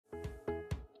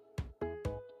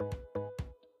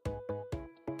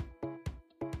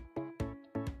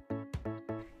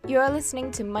You are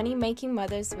listening to Money Making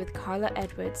Mothers with Carla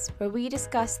Edwards, where we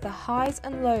discuss the highs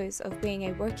and lows of being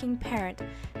a working parent,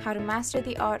 how to master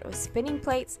the art of spinning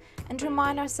plates, and to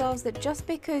remind ourselves that just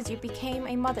because you became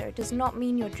a mother does not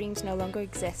mean your dreams no longer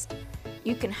exist.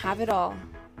 You can have it all.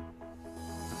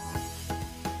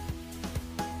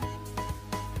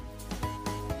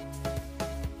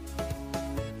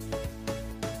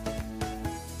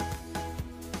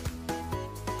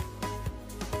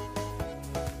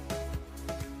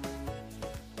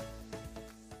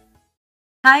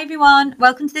 Hi everyone,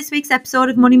 welcome to this week's episode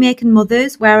of Money Making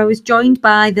Mothers, where I was joined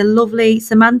by the lovely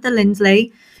Samantha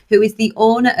Lindsley, who is the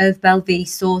owner of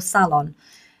Belviso Salon.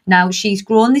 Now, she's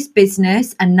grown this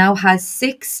business and now has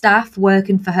 6 staff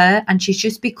working for her, and she's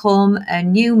just become a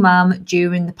new mum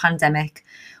during the pandemic.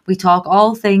 We talk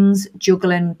all things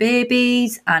juggling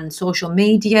babies and social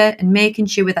media and making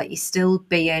sure that you're still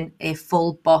being a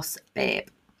full boss babe.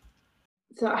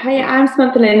 So, hi, I'm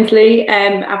Samantha Lindsley.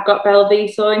 I've got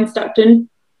Belviso in Stockton,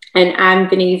 and I'm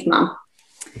Vinny's mum.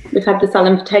 We've had the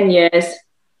salon for 10 years.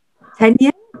 10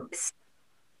 years?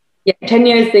 Yeah, 10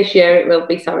 years this year it will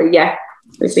be, sorry. Yeah,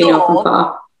 we've been open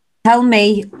for. Tell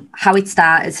me how it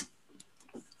started.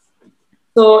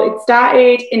 So, it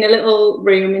started in a little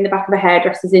room in the back of a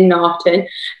hairdresser's in Norton.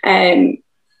 I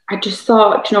just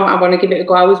thought, you know what, I want to give it a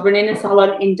go. I was running a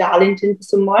salon in Darlington for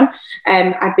someone.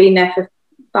 I'd been there for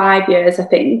 5 years, I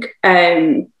think,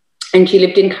 and she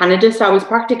lived in Canada, so I was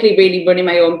practically really running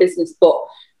my own business, but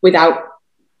without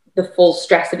the full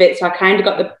stress of it. So I kind of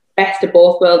got the best of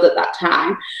both worlds at that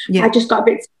time. I just got a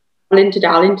bit into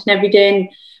Darlington every day, and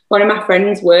one of my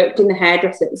friends worked in the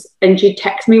hairdressers, and she'd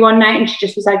text me one night, and she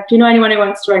just was like, "Do you know anyone who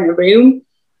wants to rent a room?"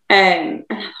 And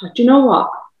I thought, do you know what?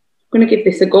 I'm going to give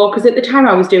this a go, because at the time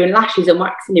I was doing lashes and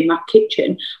waxing in my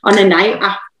kitchen on a night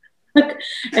after.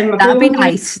 And that'd be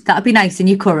nice. That'd be nice in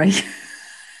your curry.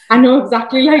 I know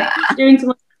exactly, like doing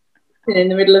something in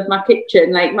the middle of my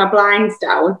kitchen, like my blinds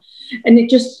down, and it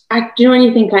just, do you know when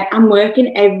you think like I'm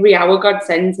working every hour God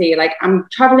sends here, like I'm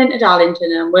traveling to Darlington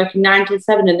and I'm working 9 till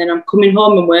 7, and then I'm coming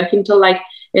home and working till like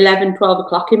 11, 12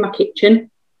 o'clock in my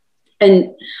kitchen,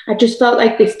 and I just felt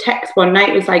like this text one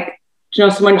night was like, you know,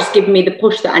 someone just giving me the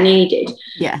push that I needed.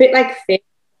 Yeah, a bit like faith,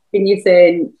 and you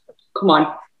saying, come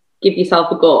on, give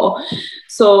yourself a go.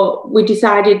 So we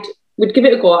decided we'd give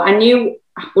it a go. I knew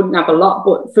I wouldn't have a lot,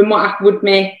 but from what I would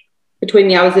make between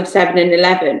the hours of 7 and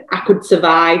 11, I could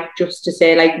survive just to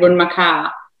say, like, run my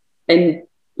car, and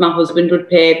my husband would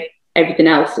pay everything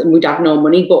else and we'd have no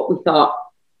money. But we thought,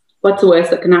 what's the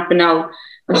worst that can happen? I'll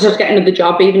just get another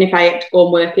job, even if I had to go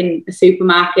and work in a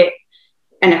supermarket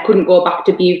and I couldn't go back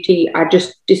to beauty. I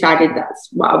just decided that's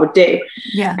what I would do.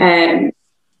 Yeah.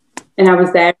 And I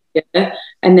was there,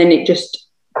 and then it just,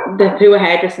 the poor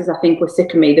hairdressers, I think, were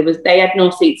sick of me. They had no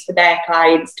seats for their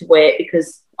clients to wait,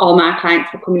 because all my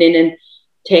clients were coming in and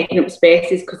taking up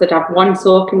spaces, because I'd have one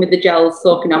soaking with the gels,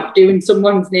 soaking off, doing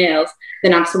someone's nails,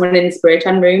 then have someone in the spray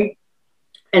tan room.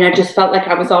 And I just felt like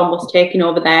I was almost taking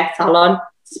over their salon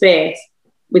space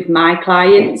with my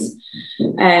clients.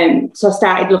 So I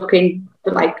started looking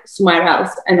for like somewhere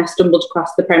else, and I stumbled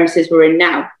across the premises we're in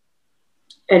now.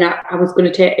 And I was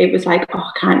going to take, it was like, oh,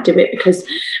 I can't do it, because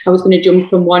I was going to jump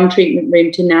from 1 treatment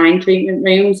room to 9 treatment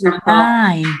rooms. And I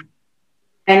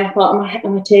thought,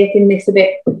 am I taking this a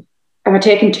bit, am I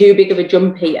taking too big of a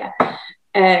jump here?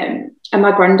 And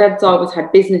my granddad's always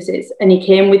had businesses, and he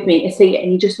came with me to see it,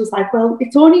 and he just was like, well,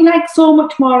 it's only like so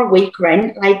much more a week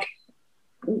rent. Like,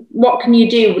 what can you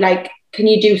do? Like, can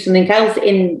you do something else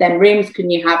in them rooms?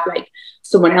 Can you have like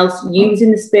someone else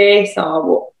using the space,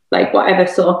 or like whatever?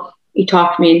 So he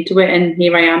talked me into it, and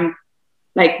here I am.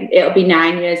 Like, it'll be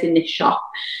 9 years in this shop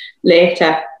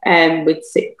later, with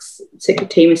a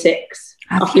team of 6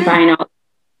 occupying all.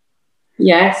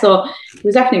 Yeah, so it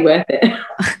was definitely worth it.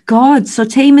 God, so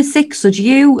team of 6. So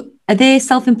are they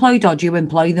self-employed, or do you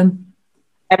employ them?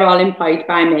 They're all employed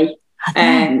by me.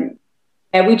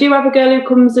 We do have a girl who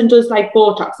comes and does like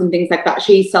Botox and things like that.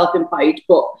 She's self-employed,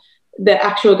 but the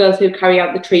actual girls who carry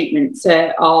out the treatments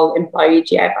are all employed,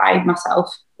 by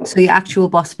myself. So you're actual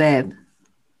boss babe.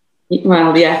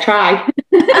 Well, yeah, try.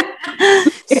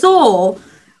 So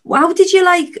how did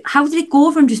it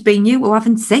go from just being you or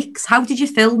having 6? How did you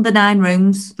film the 9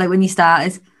 rooms, like when you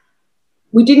started?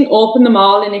 We didn't open them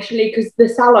all initially, because the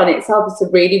salon itself is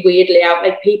a really weird layout.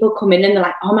 Like, people come in and they're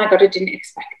like, oh my God, I didn't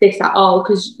expect this at all,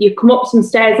 because you come up some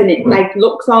stairs and it like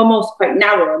looks almost quite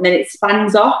narrow, and then it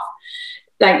spans off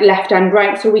like left and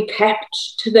right. So we kept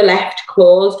to the left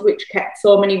closed, which kept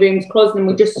so many rooms closed, and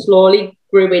we just slowly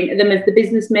grew into them as the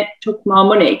business took more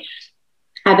money.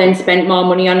 I then spent more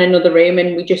money on another room,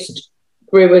 and we just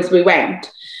grew as we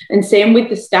went. And same with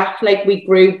the staff, like we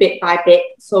grew bit by bit.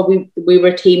 So we were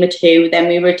a team of 2, then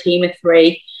we were a team of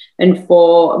 3 and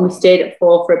 4, and we stayed at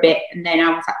 4 for a bit. And then I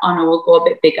was like, oh no, we'll go a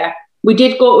bit bigger. We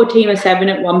did go to a team of 7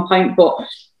 at one point, but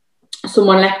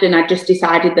someone left and I just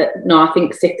decided that, no, I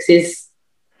think 6 is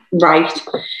right.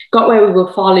 Got where we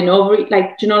were falling over it.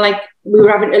 Like, do you know, like we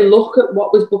were having to look at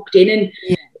what was booked in, and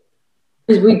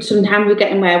because we'd sometimes we're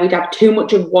getting where we'd have too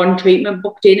much of one treatment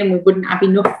booked in and we wouldn't have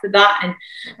enough for that. And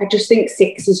I just think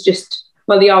 6 is just,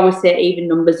 well, they always say even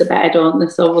numbers are better, don't they?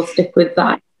 So we'll stick with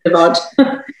that.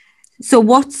 So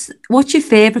what's your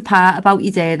favourite part about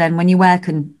your day then when you're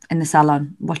working in the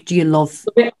salon? What do you love?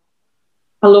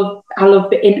 I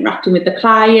love interacting with the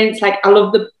clients. Like I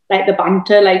love the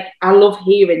banter. Like I love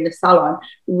hearing the salon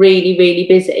really, really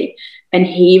busy and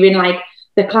hearing like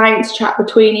the clients chat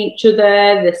between each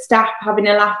other, the staff having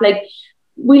a laugh. Like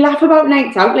we laugh about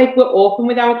nights out. Like we're open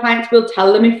with our clients. We'll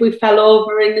tell them if we fell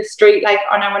over in the street, like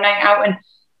on our night out, and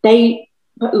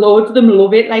loads of them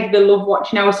love it. Like they love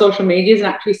watching our social medias and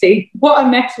actually see what a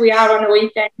mess we are on a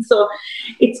weekend. So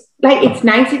it's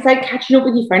nice. It's like catching up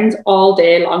with your friends all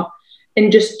day long. And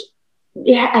just,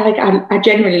 I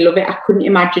genuinely love it. I couldn't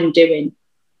imagine doing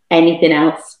anything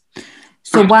else.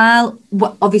 So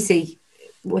obviously,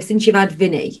 since you've had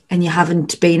Vinny and you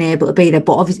haven't been able to be there,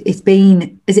 but obviously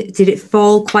did it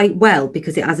fall quite well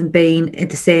because it hasn't been at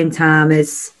the same time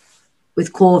as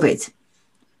with COVID?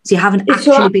 So you haven't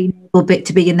actually been able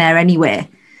to be in there anyway?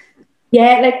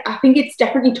 Yeah, like I think it's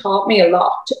definitely taught me a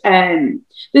lot.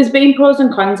 There's been pros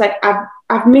and cons. Like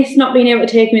I've missed not being able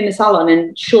to take him in the salon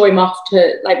and show him off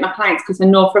to like my clients, because I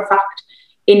know for a fact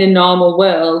in a normal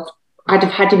world I'd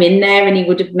have had him in there and he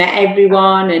would have met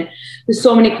everyone. And there's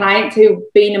so many clients who've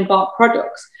been and bought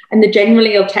products, and they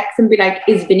generally will text and be like,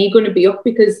 is Vinny going to be up?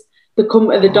 Because they come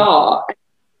to the door. I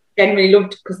generally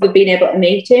loved because they've been able to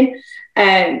meet him.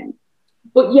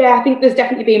 But yeah, I think there's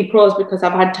definitely been pros because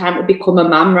I've had time to become a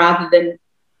mum rather than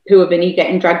poor Vinny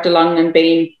getting dragged along and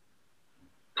being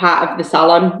part of the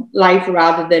salon life,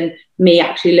 rather than me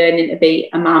actually learning to be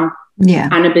a mum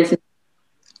and a business.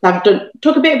 I've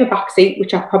took a bit of a backseat,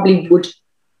 which I probably would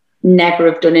never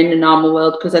have done in a normal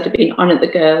world because I'd have been on at the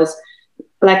girls.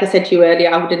 Like I said to you earlier,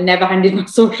 I would have never handed my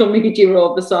social media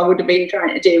over, so I would have been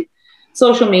trying to do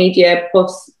social media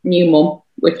plus new mum,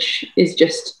 which is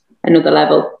just another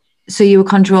level. So you were a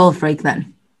control freak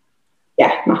then?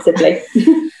 Yeah, massively.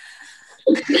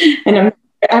 And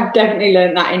I've definitely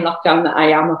learned that in lockdown, that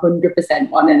I am 100%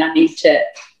 one, and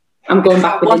I'm going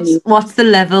back with the What's the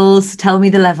levels? Tell me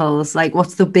the levels. Like,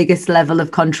 what's the biggest level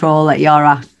of control that you're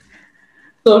at?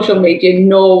 Social media.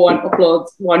 No one uploads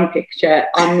one picture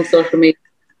on the social media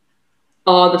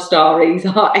or the stories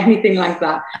or anything like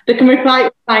that. They can reply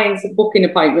to clients' booking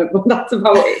appointment, but that's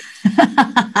about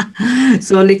it.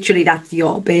 So literally that's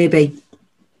your baby.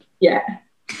 Yeah.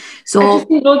 So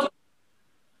go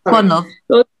on, love.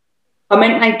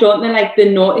 Comment, like, don't they, like, they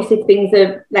notice if things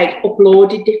are like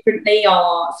uploaded differently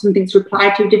or something's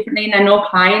replied to differently. And I know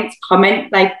clients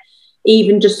comment, like,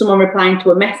 even just someone replying to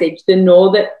a message, they know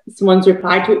that someone's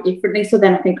replied to it differently. So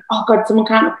then I think, oh God, someone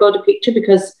can't upload a picture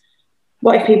because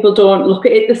what if people don't look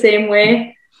at it the same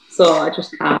way? So I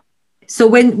just can't. So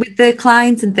when with the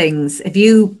clients and things,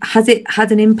 has it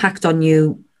had an impact on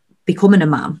you becoming a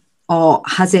mum, or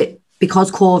has it,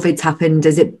 because COVID's happened,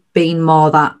 has it been more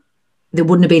that they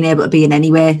wouldn't have been able to be in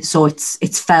anyway, so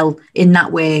it's fell in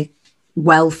that way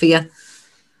well for you?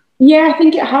 Yeah, I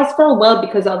think it has fell well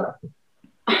because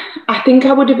I think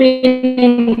I would have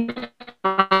been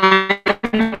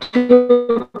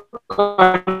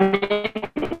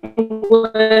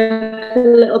a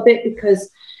little bit because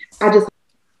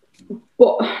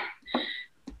but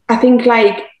I think,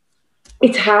 like,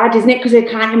 it's hard, isn't it? Because I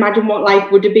can't imagine what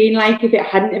life would have been like if it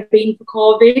hadn't have been for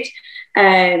COVID,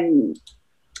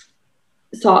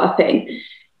 sort of thing.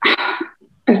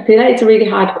 I feel like it's a really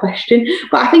hard question,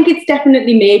 but I think it's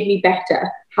definitely made me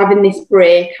better having this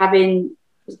break, having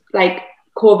like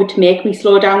COVID to make me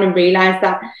slow down and realise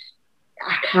that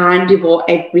I can't devote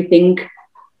everything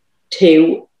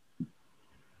to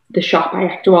the shop. I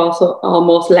have to also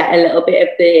almost let a little bit of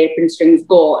the apron strings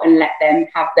go and let them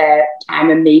have their time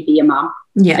and me be a mum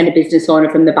and a business owner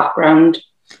from the background.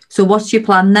 So what's your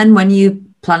plan then? When are you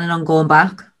planning on going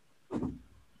back?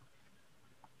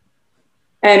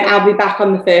 I'll be back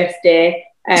on the first day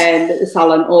that the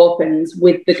salon opens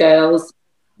with the girls.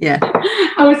 Yeah.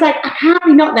 I was like, I can't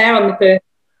be not there on the first.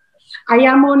 I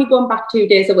am only going back 2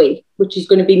 days a week, which is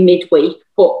going to be midweek.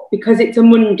 But because it's a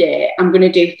Monday, I'm going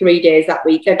to do 3 days that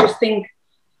week. I just think,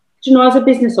 you know, as a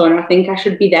business owner, I think I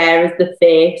should be there as the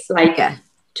face, like,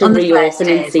 to reopen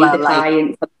and see the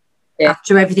clients.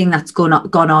 after everything that's gone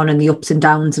on and the ups and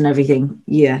downs and everything,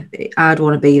 yeah, I'd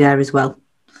want to be there as well.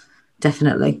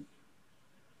 Definitely.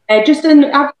 Just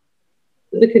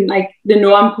they can, like, they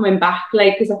know I'm coming back,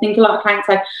 like, because I think a lot of clients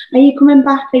like, are you coming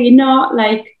back, are you not,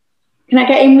 like, can I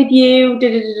get in with you,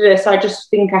 so I just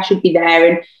think I should be there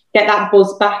and get that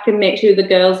buzz back and make sure the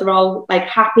girls are all, like,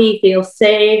 happy, feel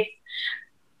safe,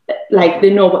 like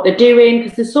they know what they're doing,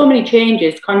 because there's so many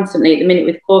changes constantly at the minute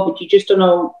with COVID. You just don't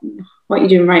know what you're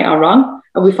doing right or wrong.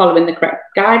 Are we following the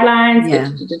correct guidelines?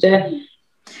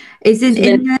 Is it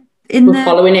we're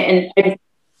following it and everything.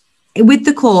 With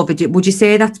the COVID, would you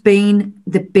say that's been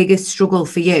the biggest struggle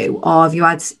for you, or have you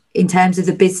had, in terms of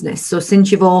the business, so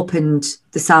since you've opened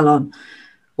the salon,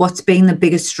 what's been the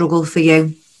biggest struggle for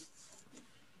you?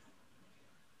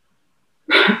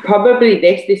 Probably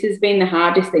this has been the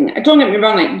hardest thing. Don't get me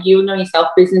wrong, like, you know yourself,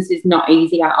 business is not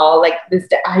easy at all. Like,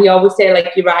 I always say,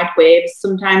 like, you ride waves.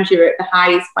 Sometimes you're at the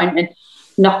highest point and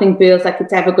nothing feels like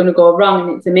it's ever going to go wrong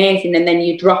and it's amazing, and then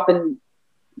you drop and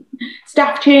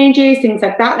staff changes, things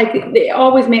like that. Like, it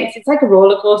always makes, it's like a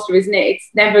roller coaster, isn't it? It's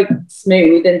never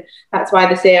smooth, and that's why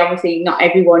they say, obviously, not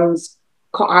everyone's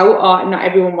cut out, or not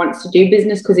everyone wants to do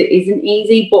business, because it isn't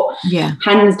easy. But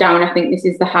hands down, I think this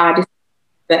is the hardest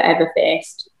I've ever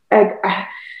faced.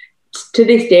 To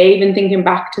this day, even thinking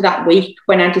back to that week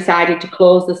when I decided to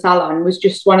close the salon was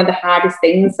just one of the hardest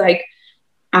things, like,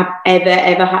 I've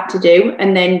ever had to do.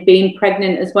 And then being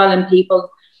pregnant as well, and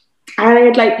I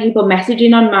had, like, people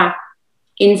messaging on my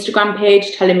Instagram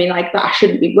page telling me, like, that I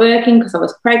shouldn't be working because I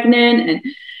was pregnant, and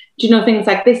things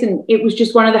like this. And it was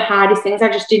just one of the hardest things.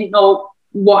 I just didn't know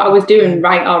what I was doing,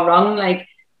 right or wrong, like,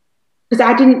 because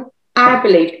I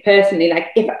believed personally, like,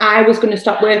 if I was going to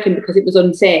stop working because it was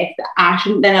unsafe, that I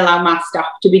shouldn't then allow my staff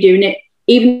to be doing it,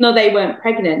 even though they weren't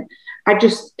pregnant. I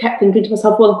just kept thinking to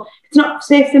myself, well, it's not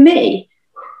safe for me,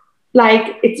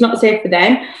 like, it's not safe for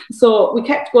them. So we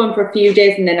kept going for a few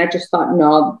days, and then I just thought,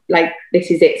 no, like, this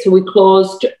is it. So we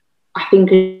closed, I think,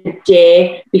 a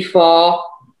day before,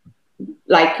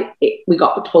 like, we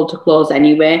got told to close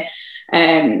anyway.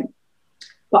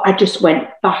 But I just went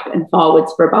back and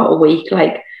forwards for about a week,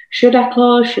 like, should I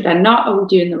close? Should I not? Are we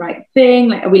doing the right thing?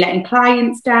 Like, are we letting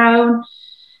clients down?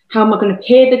 How am I going to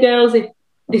pay the girls if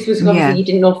this was, obviously, you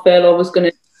didn't know furlough was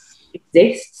going to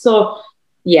exist? So,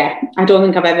 yeah, I don't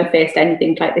think I've ever faced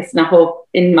anything like this, and I hope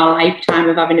in my lifetime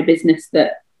of having a business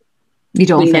that we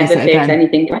never face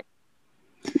anything like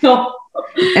this. No.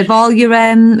 Have all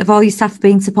your staff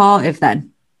been supportive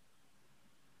then?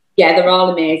 Yeah, they're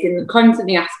all amazing. They're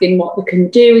constantly asking what they can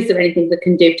do. Is there anything they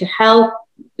can do to help?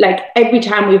 Like, every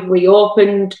time we've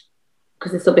reopened,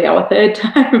 because this will be our third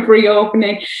time of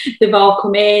reopening, they've all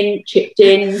come in, chipped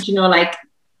in, like,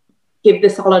 give the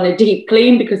salon a deep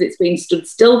clean because it's been stood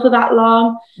still for that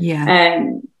long. Yeah.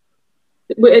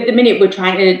 At the minute, we're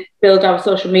trying to build our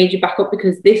social media back up,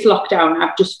 because this lockdown,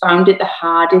 I've just found it the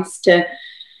hardest to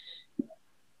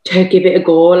give it a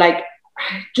go. Like,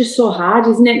 just so hard,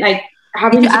 isn't it? Like,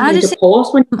 having something to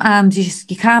post when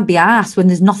you can't be asked when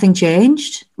there's nothing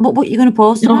changed. What are you going to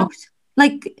post about?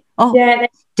 Like,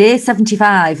 day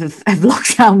 75 of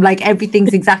lockdown, like,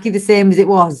 everything's exactly the same as it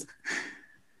was.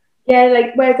 Yeah,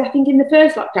 like, whereas I think in the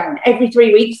first lockdown, every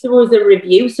 3 weeks there was a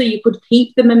review, so you could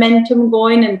keep the momentum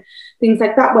going and things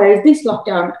like that. Whereas this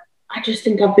lockdown, I just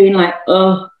think I've been like,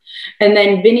 oh. And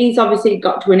then Vinny's obviously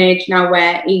got to an age now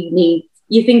where he needs,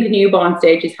 you think a newborn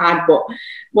stage is hard, but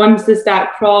once they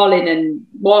start crawling and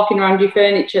walking around your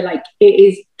furniture, like, it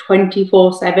is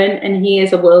 24/7, and he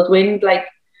is a whirlwind, like,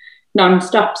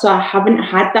 non-stop. So I haven't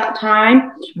had that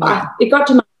time. But it got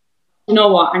to my, you know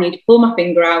what, I need to pull my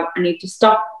finger out. I need to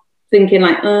stop thinking,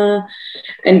 like,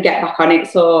 and get back on it.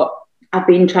 So I've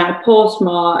been trying to post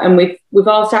more, and we've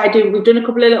all started we've done a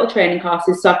couple of little training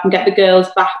courses so I can get the girls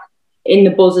back in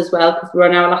the buzz as well, because we're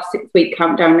on our last 6-week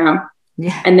countdown now.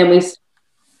 Yeah. And then we're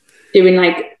doing,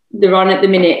 like, they're on at the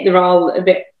minute, they're all a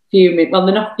bit fuming. Well,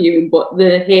 they're not fuming, but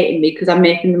they're hating me because I'm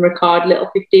making them record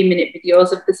little 15-minute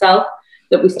videos of themselves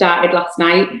that we started last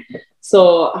night.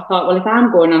 So I thought, well, if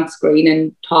I'm going on screen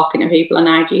and talking to people on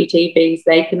IGTVs,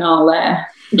 they can all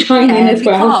join in as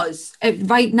well. Because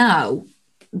right now,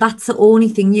 that's the only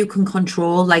thing you can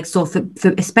control. Like, so for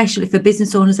especially for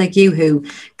business owners like you who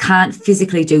can't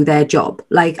physically do their job,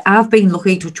 like, I've been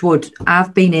lucky, touch wood,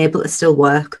 I've been able to still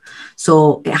work,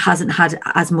 so it hasn't had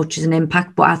as much as an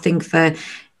impact. But I think for,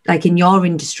 like, in your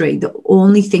industry, the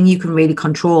only thing you can really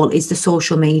control is the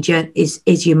social media, is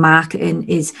your marketing,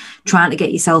 is trying to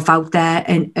get yourself out there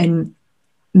and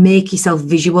make yourself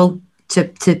visual to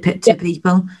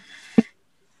people,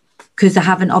 because they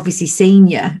haven't obviously seen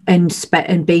you and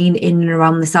been in and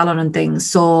around the salon and things.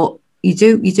 So you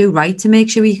do right to make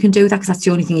sure you can do that, because that's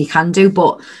the only thing you can do.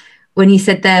 But when you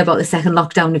said there about the second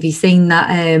lockdown, have you seen that?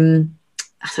 I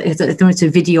don't know, it's a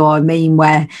video or a meme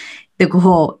where they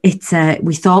go,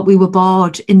 we thought we were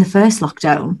bored in the first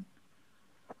lockdown.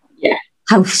 Yeah.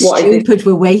 How stupid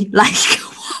were we? Like,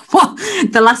 what?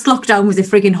 The last lockdown was a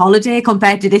frigging holiday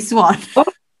compared to this one.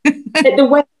 The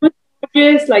weather was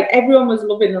gorgeous, like everyone was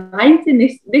loving life. In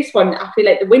this one, I feel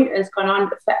like the winter's gone on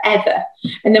forever.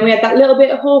 And then we had that little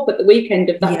bit of hope at the weekend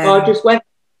of that gorgeous weather.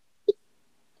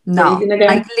 No,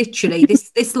 like literally,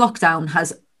 this lockdown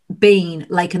has been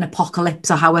like an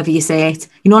apocalypse, or however you say it.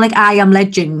 You know, like I Am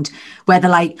Legend, where they're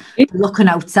like looking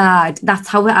outside. That's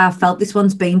how I felt this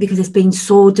one's been, because it's been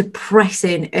so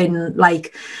depressing, and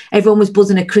like everyone was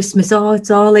buzzing at Christmas. Oh, it's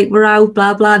all like we're out,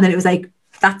 blah blah, and then it was like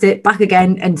that's it, back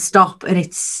again and stop. And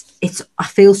it's I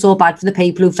feel so bad for the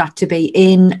people who've had to be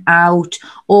in, out,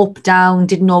 up, down,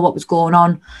 didn't know what was going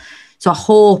on. So I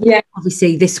hope,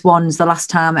 obviously, this one's the last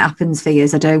time it happens for you,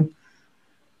 as I do.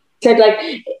 Said,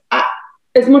 like,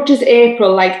 as much as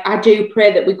April, like, I do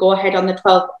pray that we go ahead on the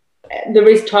 12th. There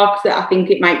is talks that I think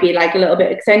it might be, like, a little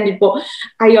bit extended, but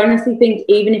I honestly think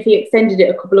even if he extended it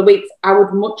a couple of weeks, I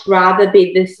would much rather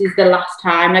be this is the last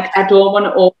time. Like, I don't want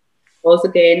to open doors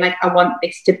again. Like, I want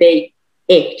this to be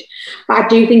it. But I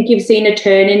do think you've seen a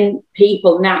turn in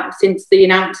people now since the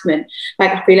announcement.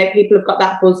 Like, I feel like people have got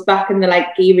that buzz back and they're,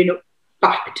 like, gearing up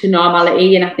back to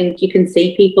normality, and I think you can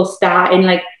see people starting,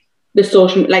 like the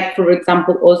social, like for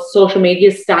example us, social media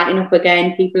is starting up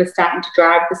again, people are starting to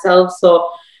drive themselves,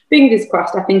 so fingers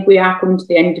crossed. I think we are coming to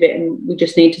the end of it, and we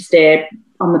just need to stay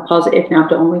on the positive now,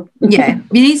 don't we? Yeah,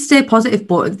 you need to stay positive,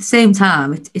 but at the same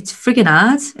time it's frigging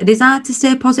hard. It is hard to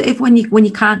stay positive when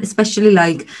you can't, especially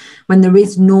like when there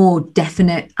is no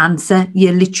definite answer.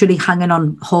 You're literally hanging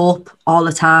on hope all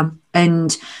the time,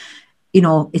 and you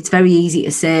know, it's very easy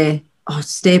to say, oh,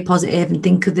 stay positive and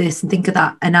think of this and think of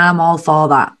that. And I'm all for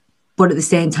that. But at the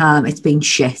same time, it's been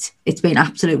shit. It's been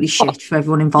absolutely shit for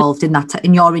everyone involved in that.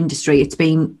 In your industry, it's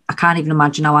been, I can't even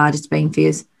imagine how hard it's been for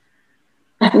you.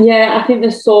 Yeah, I think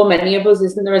there's so many of us,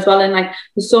 isn't there, as well? And like,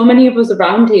 there's so many of us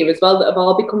around here as well that have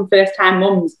all become first-time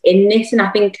mums in this. And I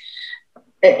think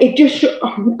it just,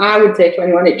 I would say to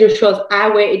anyone, it just shows I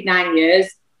waited 9 years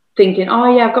thinking,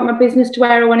 oh yeah, I've got my business to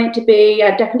where I want it to be.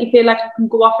 I definitely feel like I can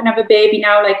go off and have a baby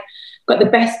now. Like, got the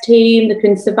best team that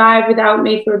can survive without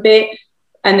me for a bit,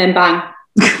 and then bang,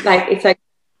 like it's like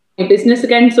your business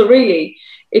again. So really,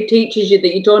 it teaches you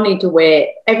that you don't need to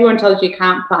wait. Everyone tells you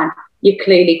can't plan. You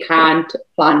clearly can't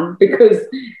plan, because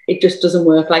it just doesn't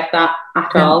work like that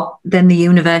at all. Then the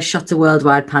universe shuts a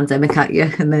worldwide pandemic at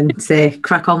you, and then say,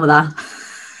 crack on with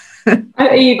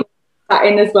that. You got that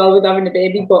in as well with having a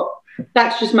baby, but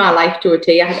that's just my life to a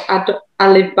T.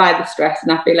 I live by the stress,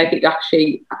 and I feel like it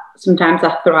actually, sometimes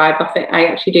I thrive off it. I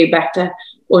actually do better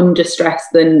under stress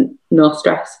than no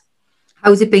stress.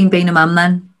 How's it been being a mum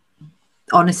then?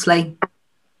 Honestly,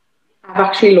 I've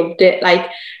actually loved it.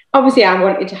 Like, obviously I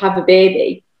wanted to have a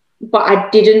baby, but I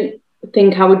didn't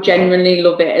think I would genuinely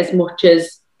love it as much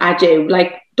as I do.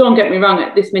 Like, don't get me wrong,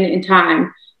 at this minute in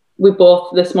time, we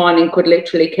both this morning could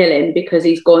literally kill him because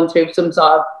he's going through some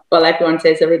sort of, well, everyone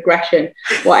says a regression,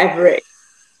 whatever it is.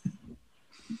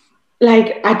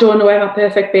 Like, I don't know where my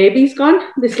perfect baby's gone.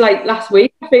 This, like, last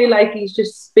week, I feel like he's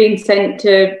just been sent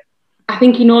to, I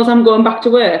think he knows I'm going back to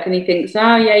work, and he thinks,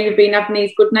 oh, yeah, you've been having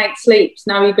these good night sleeps.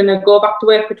 Now you're going to go back to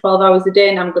work for 12 hours a day,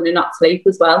 and I'm going to not sleep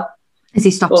as well. Has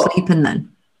he stopped sleeping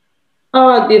then?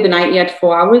 Oh, the other night he had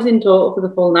 4 hours in total for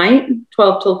the full night,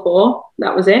 12 till 4.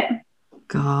 That was it.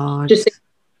 God. Just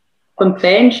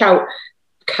complain, shout,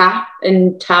 cat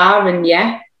and tar and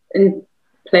and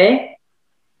play.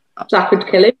 So I could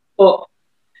kill him. But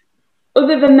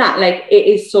other than that, like, it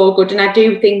is so good. And I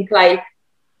do think, like,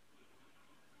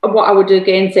 what I would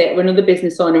again say to another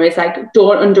business owner is, like,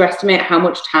 don't underestimate how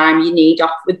much time you need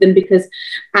off with them, because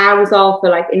I was all for,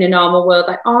 like, in a normal world,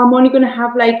 like, oh, I'm only going to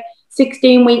have like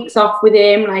 16 weeks off with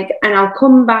him, like, and I'll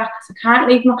come back, so I can't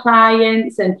leave my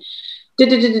clients and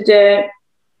da-da-da-da-da.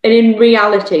 And in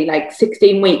reality, like,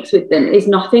 16 weeks with them is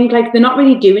nothing. Like, they're not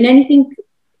really doing anything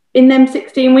in them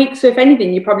 16 weeks. So if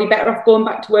anything, you're probably better off going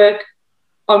back to work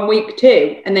on week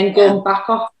 2 and then going back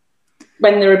off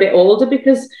when they're a bit older,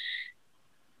 because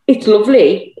it's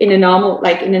lovely in a normal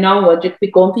world. You could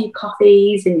be going for your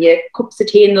coffees and your cups of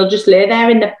tea, and they'll just lay there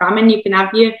in the pram, and you can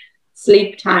have your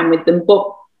sleep time with them.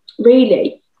 But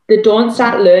really, they don't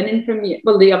start learning from you.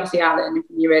 Well, they obviously are learning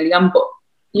from you early on, but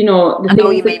you know, I know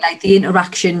what you mean, like the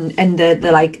interaction and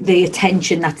the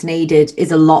attention that's needed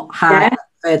is a lot harder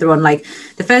further on. Like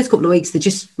the first couple of weeks, they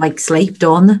just like sleep,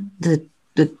 don't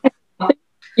they?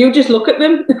 You just look at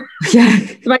them. Yeah.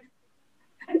 Like,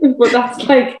 but that's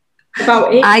like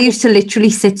about it. I used to literally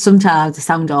sit sometimes, it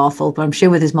sounds awful, but I'm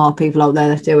sure there's more people out there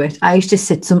that do it. I used to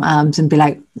sit sometimes and be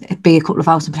like, it'd be a couple of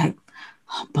hours and be like,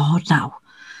 oh, I'm bored now.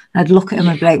 And I'd look at him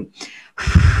and be like,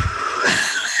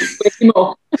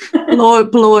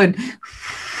 blowing.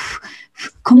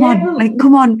 Come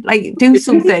on, like do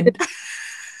something.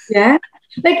 Yeah.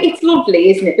 Like, it's lovely,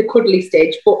 isn't it? The cuddly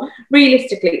stage. But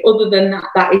realistically, other than that,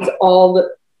 that is all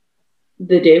that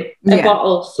they do. A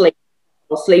bottle, sleep,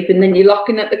 and then you're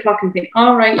looking at the clock and think,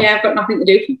 all right, yeah, I've got nothing to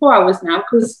do for 4 hours now,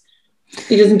 because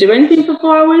he doesn't do anything for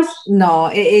 4 hours. No,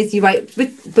 it is, you're right.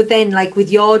 But then, like, with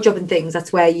your job and things,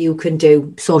 that's where you can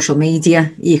do social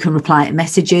media. You can reply to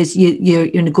messages. You're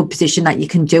in a good position that you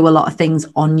can do a lot of things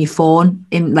on your phone,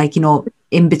 in, like, you know,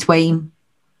 in between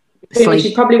sleep. Which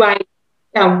is probably why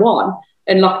lockdown 1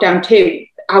 and lockdown 2,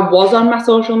 I was on my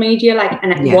social media, like,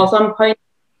 and it was on point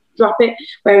to drop it.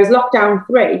 Whereas lockdown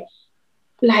 3,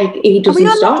 like, he doesn't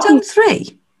stop. Lockdown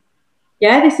 3?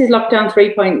 Yeah, this is lockdown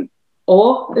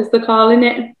 3.0, as they're calling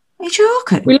it. Are you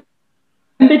joking? We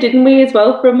remember, didn't we, as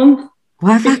well, for a month?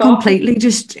 Well, have I completely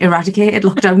just eradicated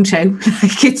lockdown 2?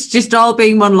 Like, it's just all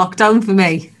been one lockdown for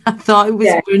me. I thought it was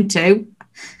one 2.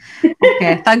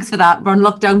 Okay, thanks for that. We're on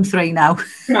lockdown 3 now.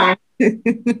 Right.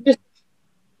 Just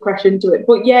question to it.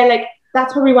 But yeah, like,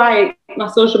 that's probably why my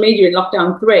social media in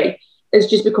lockdown 3 has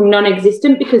just become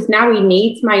non-existent, because now he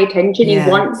needs my attention. He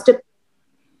wants to.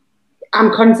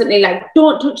 I'm constantly like,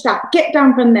 don't touch that, get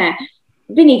down from there,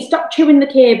 Vinny, stop chewing the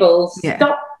cables,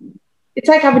 stop. It's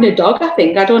like having a dog. I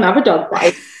think I don't have a dog,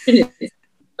 but it's a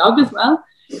dog as well.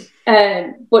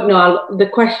 But no, the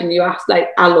question you asked,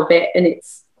 like, I love it, and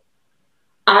it's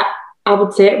I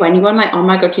would say it to anyone, like, oh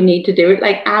my God, you need to do it.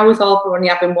 Like, I was all for only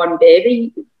having one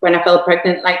baby when I fell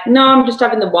pregnant. Like, no, I'm just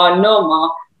having the one, no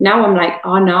more. Now I'm like,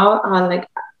 oh no,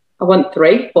 I want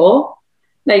 3, 4.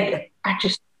 Like, I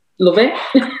just love it.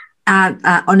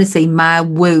 I honestly, my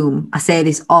womb, I say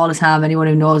this all the time, anyone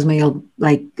who knows me will,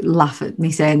 like, laugh at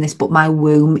me saying this, but my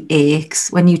womb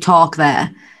aches. When you talk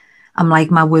there, I'm like,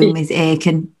 my womb is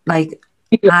aching. Like,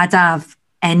 I'd have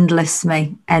endless.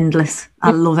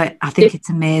 I love it. I think it's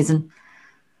amazing.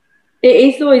 It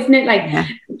is though, isn't it? Like,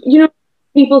 you know,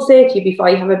 people say to you before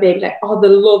you have a baby, like, oh, the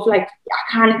love, like,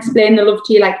 I can't explain the love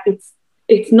to you. Like,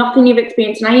 it's nothing you've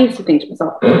experienced. And I used to think to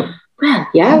myself, well,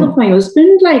 yeah, I love my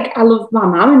husband. Like, I love my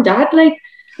mum and dad. Like,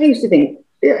 I used to think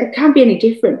it can't be any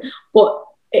different. But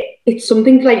it's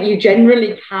something, like, you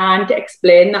generally can't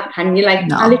explain that, can you?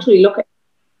 Like, I literally look at it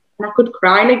and I could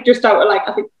cry, like, just out of, like,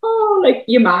 I think, oh, like,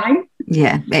 you're mine.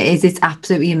 Yeah, it is. It's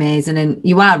absolutely amazing. And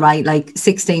you are right, like,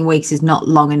 16 weeks is not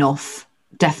long enough.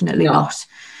 Definitely not.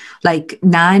 Like,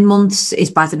 9 months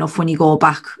is bad enough when you go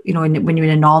back, you know, when you're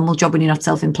in a normal job, when you're not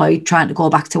self-employed, trying to go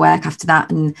back to work after that,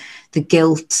 and the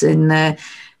guilt and the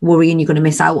worrying you're going to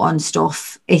miss out on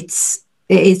stuff. It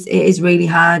is really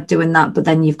hard doing that, but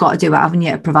then you've got to do it, haven't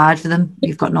you, to provide for them.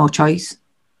 You've got no choice.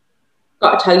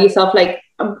 Got to tell yourself, like,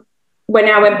 when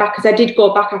I went back, because I did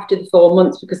go back after the 4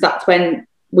 months, because that's when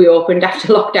we opened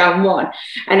after lockdown 1,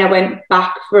 and I went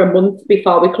back for a month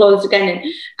before we closed again,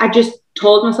 and I just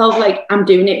told myself, like, I'm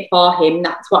doing it for him.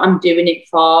 That's what I'm doing it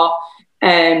for.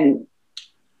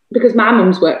 Because my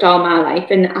mum's worked all my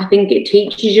life, and I think it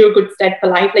teaches you a good stead for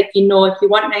life. Like, you know, if you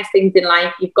want nice things in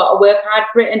life, you've got to work hard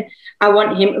for it. And I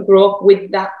want him to grow up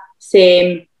with that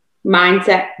same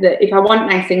mindset, that if I want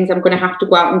nice things, I'm going to have to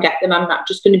go out and get them. I'm not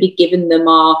just going to be given them,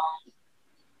 or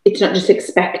it's not just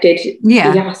expected.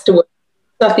 Yeah. He has to work.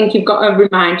 So I think you've got to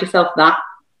remind yourself that.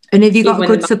 And have you got a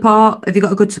good support? Have you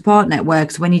got a good support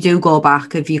network? So when you do go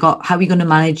back, how are you going to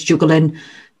manage juggling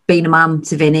being a mum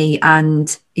to Vinny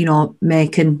and, you know,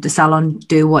 making the salon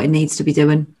do what it needs to be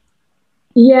doing?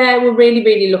 Yeah, we're really,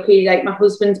 really lucky. Like, my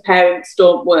husband's parents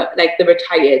don't work, like, they're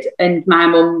retired, and my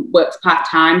mum works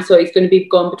part-time, so he's going to be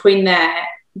going between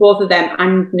both of them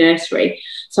and nursery.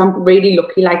 So I'm really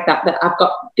lucky like that I've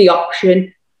got the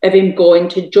option of him going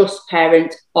to just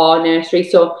parent or nursery.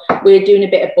 So we're doing a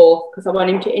bit of both, because I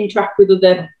want him to interact with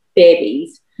other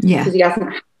babies. Yeah. Because he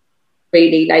hasn't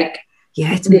really, like...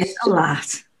 Yeah, it's mental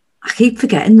that. I keep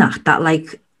forgetting that,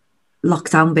 like,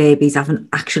 lockdown babies haven't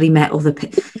actually met other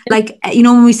people. Like, you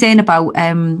know, when we're saying about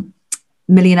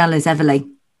Millionella's Everly,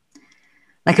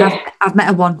 like, I've met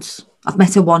her once.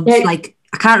 Yeah. Like,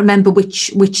 I can't remember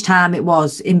which time it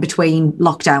was in between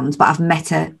lockdowns, but I've met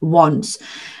her once,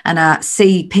 and I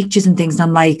see pictures and things, and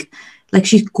I'm like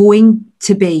she's going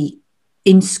to be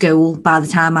in school by the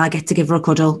time I get to give her a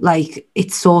cuddle. Like,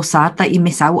 it's so sad that you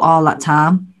miss out all that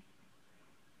time.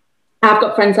 I've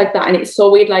got friends like that, and it's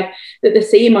so weird, like, that they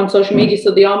see him on social media,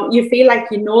 so you feel like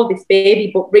you know this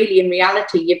baby, but really in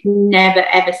reality you've never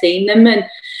ever seen them. And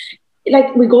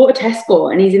like we go to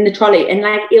Tesco and he's in the trolley and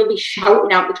like he'll be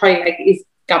shouting out the trolley like he's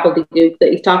gobbledygook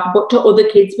that he's talking about to other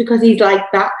kids because he's like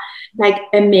that, like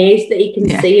amazed that he can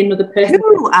see another person.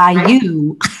 Who are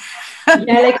you?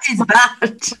 Yeah, like what is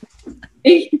that?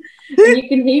 And you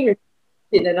can hear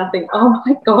him, and I think, oh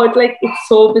my god, like it's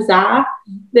so bizarre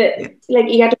that like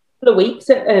he had a couple of weeks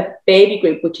at a baby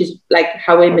group, which is like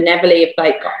how him and Everly have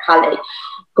like got Hallie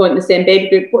going to the same baby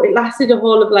group, but it lasted a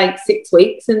whole of like 6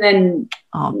 weeks, and then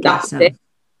that's it.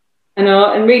 I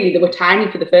know, and really they were tiny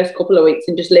for the first couple of weeks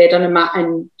and just laid on a mat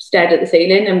and stared at the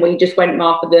ceiling, and we just went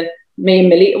more for me and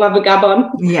Millie to have a gab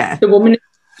on. Yeah. The woman,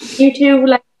 you two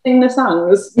like sing the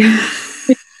songs.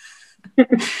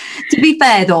 To be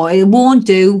fair though, it won't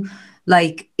do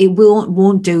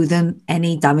them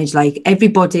any damage. Like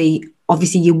everybody,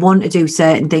 obviously you want to do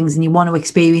certain things and you want to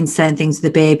experience certain things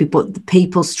with the baby, but the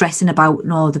people stressing about,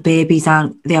 no, the babies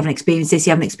they haven't experienced this,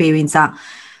 you haven't experienced that.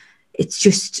 It's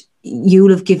just,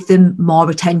 you'll have given them more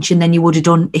attention than you would have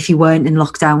done if you weren't in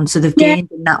lockdown. So they've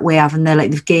gained in that way, haven't they?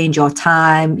 Like they've gained your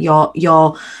time,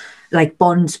 your like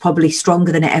bond's probably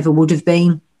stronger than it ever would have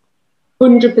been.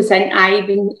 100%. I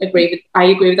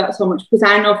agree with that so much, because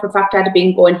I know for a fact I'd have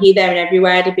been going here, there and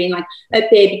everywhere. I'd have been like at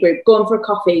baby group, going for a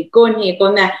coffee, going here,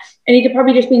 going there, and he'd have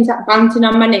probably just been sat bouncing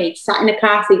on my knee, sat in a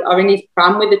car seat or in his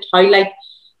pram with a toy, like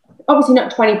obviously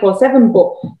not 24/7,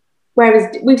 but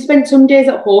whereas we've spent some days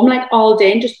at home like all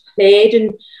day and just played,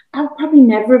 and I would probably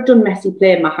never have done messy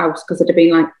play in my house because I'd have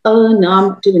been like, oh no, I'm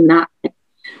not doing that.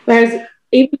 Whereas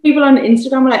even people on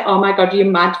Instagram were like, oh my god, you're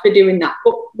mad for doing that,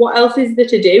 but what else is there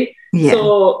to do? Yeah.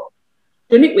 So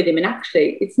done it with him, and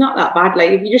actually it's not that bad.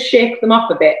 Like if you just shake them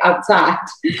off a bit outside,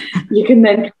 you can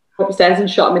then come upstairs and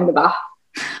shot them in the bath.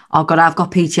 Oh god, I've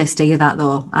got PTSD of that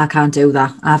though. I can't do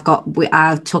that.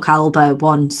 I took Alba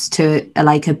once to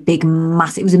like a big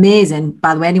massive, it was amazing,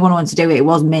 by the way. Anyone who wants to do it, it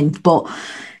was mint, but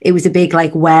it was a big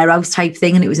like warehouse type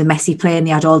thing, and it was a messy play, and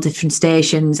they had all different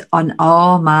stations on.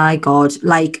 Oh my god,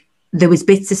 like there was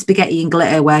bits of spaghetti and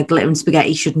glitter where glitter and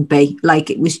spaghetti shouldn't be. Like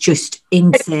it was just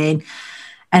insane.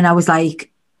 And I was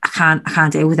like, I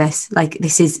can't deal with this. Like,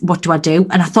 this is, what do I do?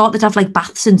 And I thought they'd have like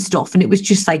baths and stuff, and it was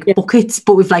just like buckets,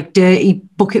 but with like dirty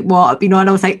bucket water, you know. And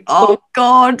I was like, oh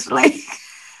god, like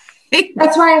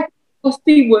that's why it must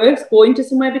be worse going to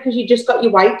somewhere, because you just got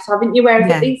your wipes, haven't you? Whereas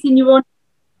at least in your own,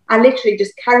 I literally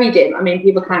just carried him. I mean,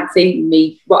 people can't see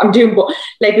me what I'm doing, but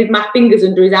like with my fingers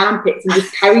under his armpits, and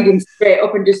just carried him straight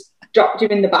up and just dropped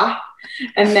him in the bath.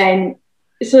 And then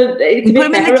so it's you put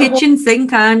him in the kitchen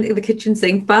sink, and the kitchen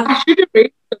sink bath. I should have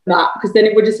really done that, because then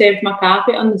it would have saved my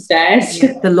carpet on the stairs.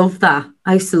 Yeah, they love that.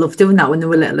 I used to love doing that when they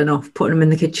were little enough, putting them in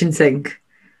the kitchen sink.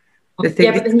 They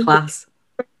think it's class.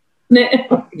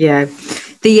 Yeah.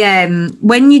 The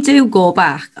when you do go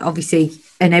back, obviously,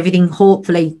 and everything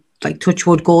hopefully, like touch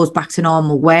wood, goes back to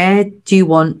normal, where do you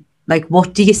want, like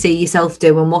what do you see yourself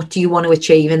doing? What do you want to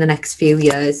achieve in the next few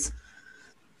years?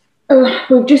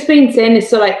 We've just been saying this,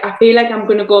 so like I feel like I'm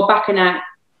going to go back, and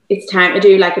it's time to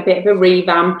do like a bit of a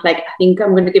revamp. Like I think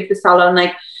I'm going to give the salon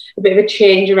like a bit of a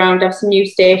change around, have some new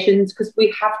stations, because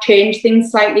we have changed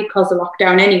things slightly because of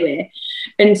lockdown anyway.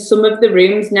 And some of the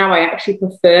rooms now I actually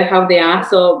prefer how they are.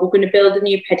 So we're going to build a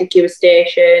new pedicure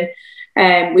station.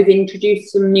 We've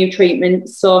introduced some new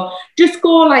treatments. So just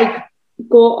go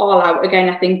all out again.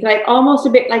 I think like almost a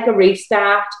bit like a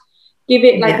restart. Give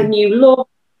it like a new look.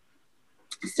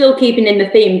 Still keeping in the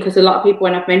theme, because a lot of people,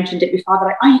 when I've mentioned it before, they're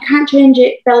like, oh, you can't change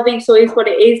it, Belviso is what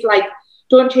it is, like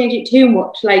don't change it too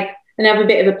much, like, and have a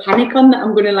bit of a panic on that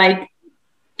I'm going to like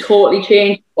totally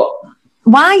change. But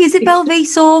why is it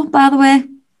Belviso, by the way?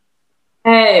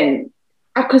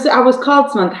 Because I was called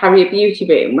Samantha Harriet Beauty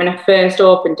Room when I first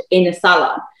opened in a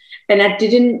salon, and I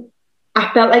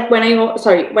felt like when I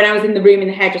was in the room in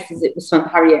the hairdressers, it was Samantha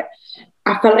Harriet.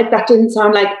 I felt like that didn't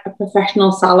sound like a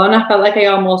professional salon. I felt like I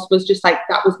almost was just like,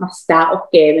 that was my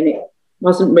start-up game, and it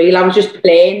wasn't real. I was just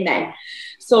playing then.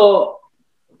 So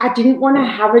I didn't want to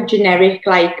have a generic,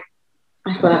 like,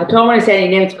 I don't want to say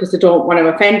any names because I don't want to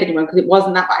offend anyone, because it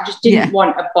wasn't that, but I just didn't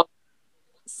want a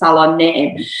salon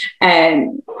name.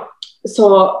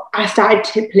 So I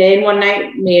started playing one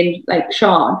night, me and like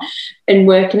Sean, and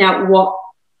working out what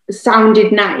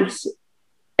sounded nice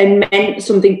and meant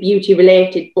something beauty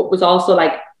related, but was also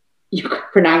like you could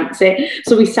pronounce it.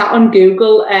 So we sat on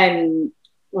Google,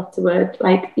 what's the word?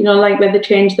 Like, you know, like where they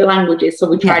change the languages. So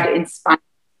we tried it in Spanish,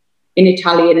 in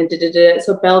Italian, and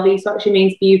So Belviso actually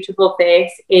means beautiful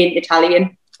face in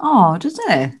Italian. Oh, does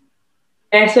it?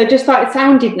 So I just thought it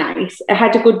sounded nice. It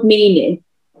had a good meaning,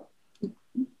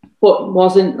 but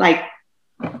wasn't like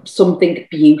something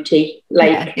beauty.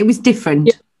 Like it was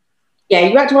different. Yeah,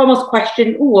 you had to almost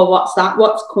question, oh, well, what's that?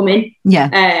 What's coming?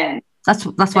 Yeah. That's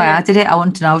why I did it. I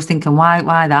wanted to know. I was thinking,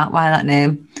 why that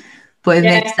name? But it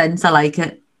makes sense. I like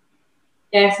it.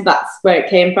 Yeah, so that's where it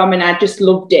came from, and I just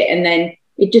loved it. And then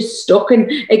it just stuck.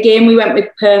 And again, we went with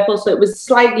purple, so it was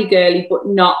slightly girly, but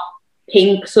not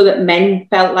pink, so that men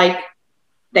felt like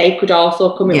they could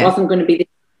also come. It wasn't going to be the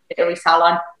glittery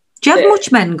salon. Do you have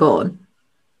much men going?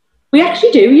 We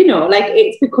actually do, you know, like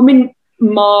it's becoming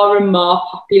more and more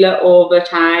popular over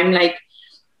time. Like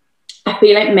I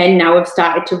feel like men now have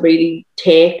started to really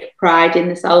take pride in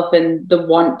themselves, and they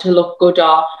want to look good,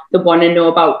 or they want to know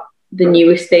about the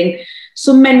newest thing.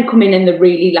 Some men come in and they're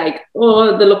really like,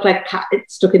 oh, they look like cat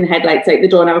stuck in the headlights, like they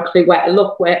don't have a clue where to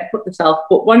look, where to put themselves.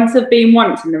 But once they've been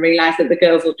once and they realise that the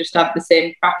girls will just have the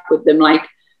same crack with them, like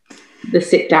they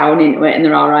sit down into it and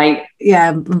they're all right. Yeah,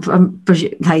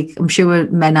 I'm sure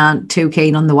men aren't too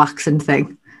keen on the waxing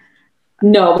thing.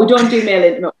 No, we don't do male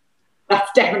intimate. That's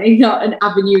definitely not an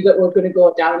avenue that we're going to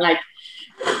go down. Like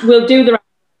we'll do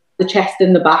the chest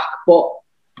and the back, but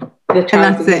the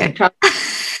trousers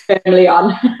firmly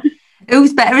on.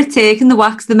 Who's better at taking the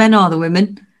wax, the men or the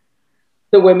women?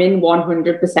 The women,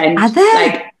 100%. Are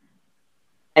they?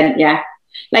 And yeah.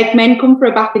 Like men come for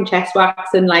a back and chest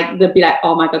wax and like they'll be like,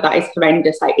 oh my God, that is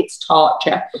horrendous. Like it's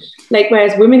torture. Like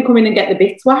whereas women come in and get the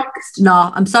bits waxed.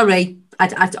 No, I'm sorry.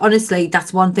 I honestly,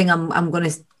 that's one thing I'm going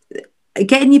to...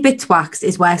 Getting your bits waxed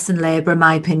is worse than labour, in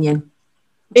my opinion.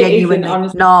 Genuinely.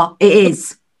 No, it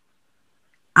is.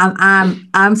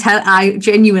 I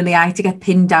genuinely, I had to get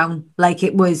pinned down. Like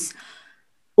it was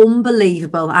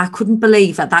unbelievable. I couldn't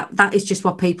believe that is just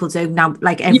what people do now,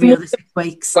 like every other 6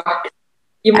 weeks.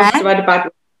 You must have had a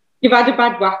bad. You've had a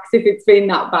bad wax if it's been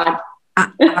that bad.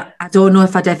 I don't know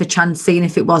if I'd ever chance seeing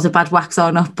if it was a bad wax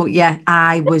or not, but yeah,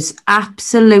 I was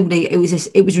absolutely. It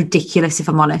was ridiculous, if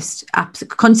I'm honest.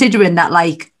 Considering that,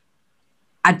 like,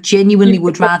 I genuinely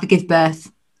would rather give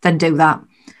birth than do that.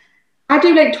 I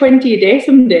do like 20 a day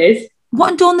some days.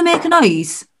 What, and don't they make a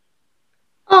noise?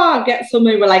 Oh, I get some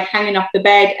who were like hanging off the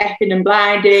bed, effing and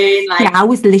blinding. Like, yeah, I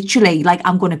was literally like,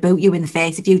 I'm going to boot you in the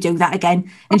face if you do that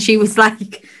again. And she was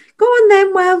like, go on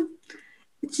then, well,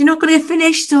 you're not going to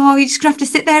finish, so you're just going to have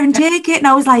to sit there and take it. And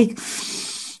I was like...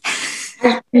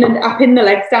 I pinned the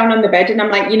legs down on the bed and I'm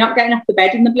like, you're not getting off the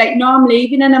bed. And they're like, no, I'm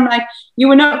leaving. And I'm like, you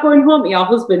were not going home to your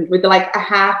husband with like a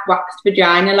half-waxed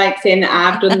vagina, like saying that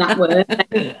I've done that work.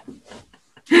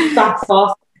 That's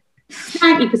awesome.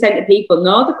 90% of people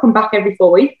know they come back every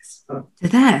 4 weeks. Do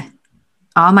they?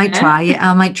 I might try it.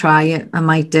 I might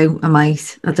do.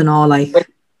 I don't know, like...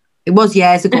 It was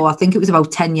years ago. I think it was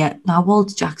about 10 years. No, how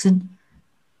old's Jackson?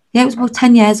 Yeah, it was about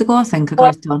 10 years ago, I think I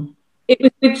got it done. It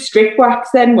was with strip wax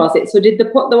then, was it? So did they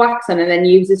put the wax on and then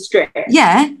use a strip?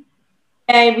 Yeah.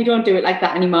 We don't do it like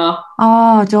that anymore.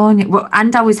 Oh, don't you? Well,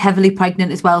 and I was heavily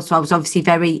pregnant as well, so I was obviously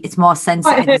it's more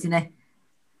sensitive, isn't it?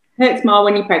 Hurts more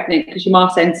when you're pregnant because you're more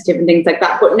sensitive and things like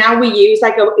that. But now we use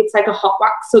it's like a hot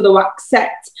wax, so the wax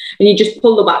sets and you just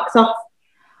pull the wax off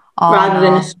rather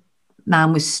than a strip.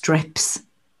 Mine was strips.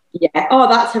 Yeah. Oh,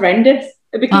 that's horrendous.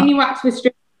 A bikini wax with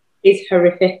strips is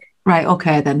horrific. Right,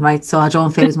 okay then, right. So I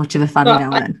don't feel as much of a fan now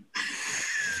then.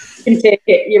 You can take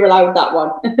it, you're allowed that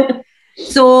one.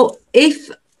 So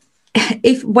if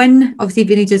when obviously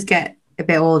Vinny does get a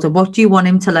bit older, what do you want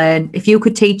him to learn? If you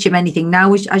could teach him anything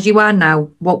now as you are now,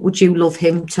 what would you love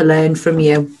him to learn from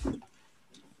you?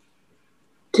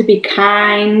 To be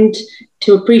kind,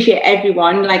 to appreciate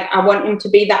everyone. Like I want him to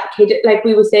be that kid, like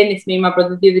we were saying this, me and my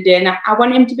brother the other day, and I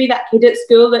want him to be that kid at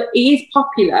school that he is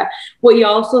popular, but he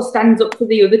also stands up for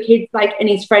the other kids, like, and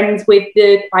he's friends with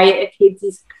the quieter kids,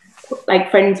 he's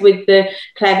like friends with the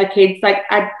clever kids, like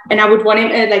I would want him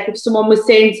to, like, if someone was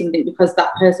saying something because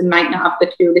that person might not have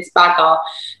the coolest bag or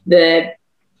the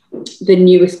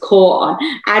newest coat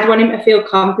on, I'd want him to feel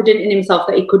confident in himself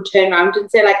that he could turn around and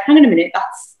say, like, hang on a minute,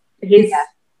 that's his... Yeah.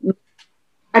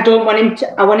 I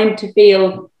want him to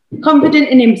feel confident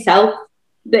in himself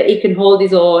that he can hold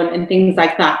his own and things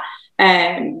like that.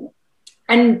 And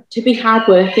to be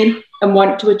hardworking and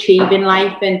want to achieve in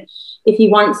life. And if he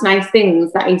wants nice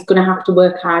things, that he's going to have to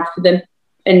work hard for them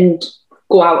and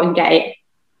go out and get it.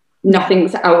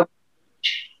 Nothing's out.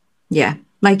 Yeah,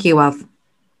 like you have.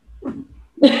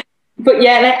 But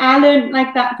yeah, like I learned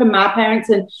like that from my parents,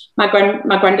 and my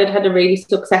granddad had a really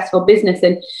successful business,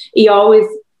 and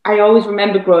I always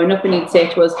remember growing up and he'd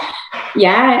say to us,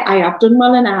 yeah, I have done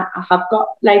well and I have got,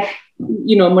 like,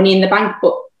 you know, money in the bank,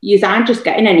 but you aren't just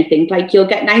getting anything. Like, you'll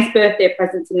get nice birthday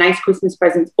presents and nice Christmas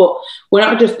presents, but we're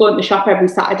not just going to the shop every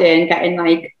Saturday and getting,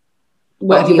 like,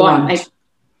 whatever you want. Like,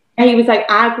 and he was like,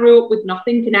 I grew up with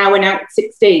nothing and I went out at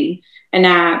 16 and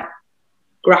I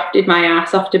grafted my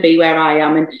ass off to be where I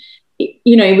am. And,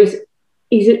 you know,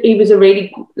 he was a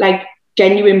really like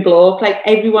genuine bloke. Like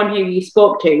everyone who he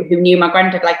spoke to who knew my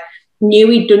granddad, like knew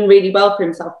he'd done really well for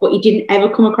himself, but he didn't ever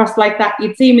come across like that.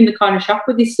 You'd see him in the corner shop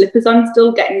with his slippers on,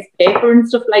 still getting his paper and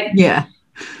stuff. Like, yeah,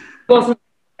 wasn't.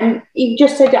 And he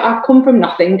just said, "I've come from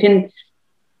nothing," and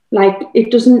like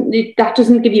that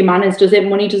doesn't give you manners, does it?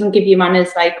 Money doesn't give you manners.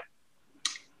 Like,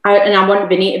 I want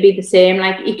Vinny to be the same.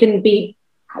 Like, he can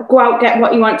go out, get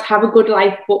what he wants, have a good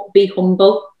life, but be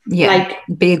humble. Yeah, like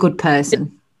be a good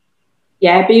person.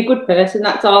 Yeah, be a good person.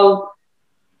 That's all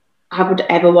I would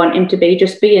ever want him to be.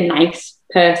 Just be a nice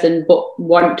person, but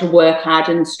want to work hard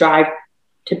and strive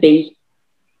to be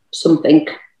something.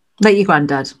 Like your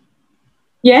granddad.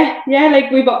 Yeah.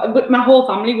 Like my whole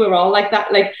family, we're all like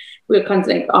that. Like we were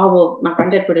constantly, oh well, my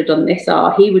granddad would have done this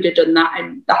or he would have done that,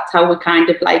 and that's how we kind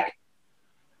of like.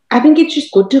 I think it's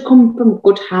just good to come from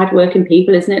good, hard-working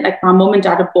people, isn't it? Like my mum and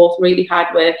dad are both really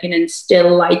hard-working and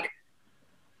still like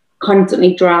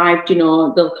constantly drive. You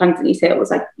know, they'll constantly say it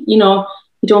was like, you know,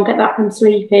 you don't get that from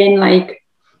sleeping. Like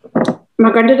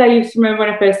my granddad, I used to remember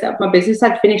when I first set up my business,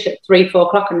 I'd finish at 3-4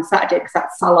 o'clock on a Saturday because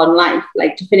that's salon life,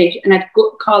 like to finish, and I'd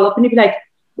call up and he'd be like,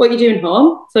 "What are you doing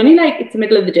home?" It's only like it's the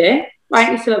middle of the day. Why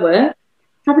aren't you still at work?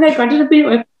 I'd be like, "Granddad, I've been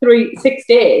at work 6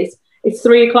 days. It's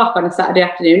 3 o'clock on a Saturday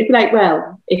afternoon." He'd be like,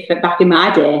 "Well, if back in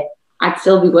my day, I'd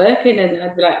still be working," and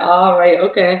I'd be like, "Oh, right,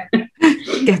 okay."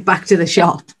 Get back to the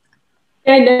shop.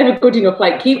 Yeah, never good enough.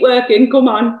 Like, keep working, come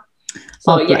on.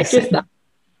 So yeah, just that.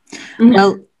 Mm-hmm.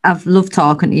 Well, I've loved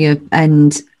talking to you,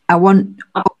 and I want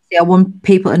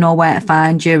people to know where to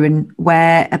find you and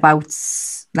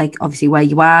whereabouts, like obviously where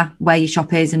you are, where your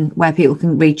shop is, and where people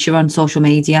can reach you on social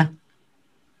media.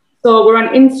 So we're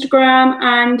on Instagram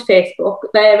and Facebook.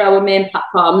 They're our main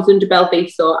platforms under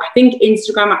Belviso. I think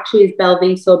Instagram actually is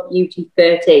Belviso Beauty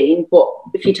 13, but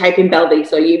if you type in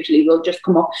Belviso, usually we'll just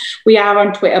come up. We are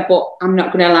on Twitter, but I'm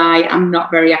not going to lie, I'm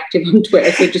not very active on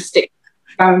Twitter, so just stick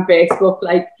on Facebook.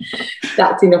 Like,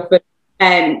 that's enough.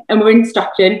 And we're in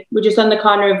Stockton. We're just on the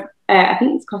corner of, I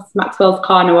think it's Costa Maxwell's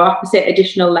corner. We're opposite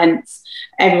Additional Lengths.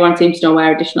 Everyone seems to know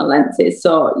where Additional Lengths is.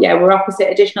 So yeah, we're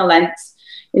opposite Additional Lengths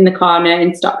in the corner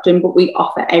in Stockton, but we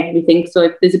offer everything. So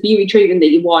if there's a beauty treatment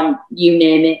that you want, you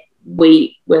name it,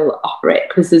 we will offer it,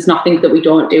 because there's nothing that we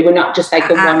don't do. We're not just like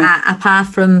a one. Apart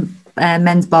from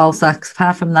men's ball sacks,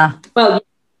 apart from that. Well,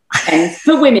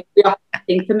 for women, we offer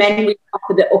everything. For men, we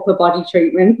offer the upper body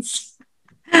treatments.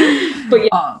 But yeah.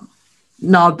 Oh,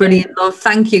 no, brilliant. Love.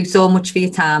 Thank you so much for your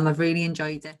time. I've really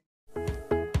enjoyed it.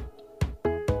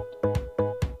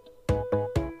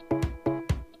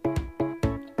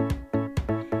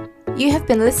 You have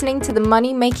been listening to the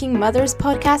Money Making Mothers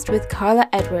podcast with Carla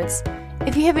Edwards.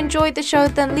 If you have enjoyed the show,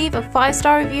 then leave a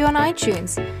 5-star review on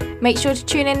iTunes. Make sure to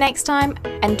tune in next time,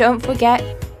 and don't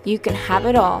forget, you can have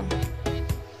it all.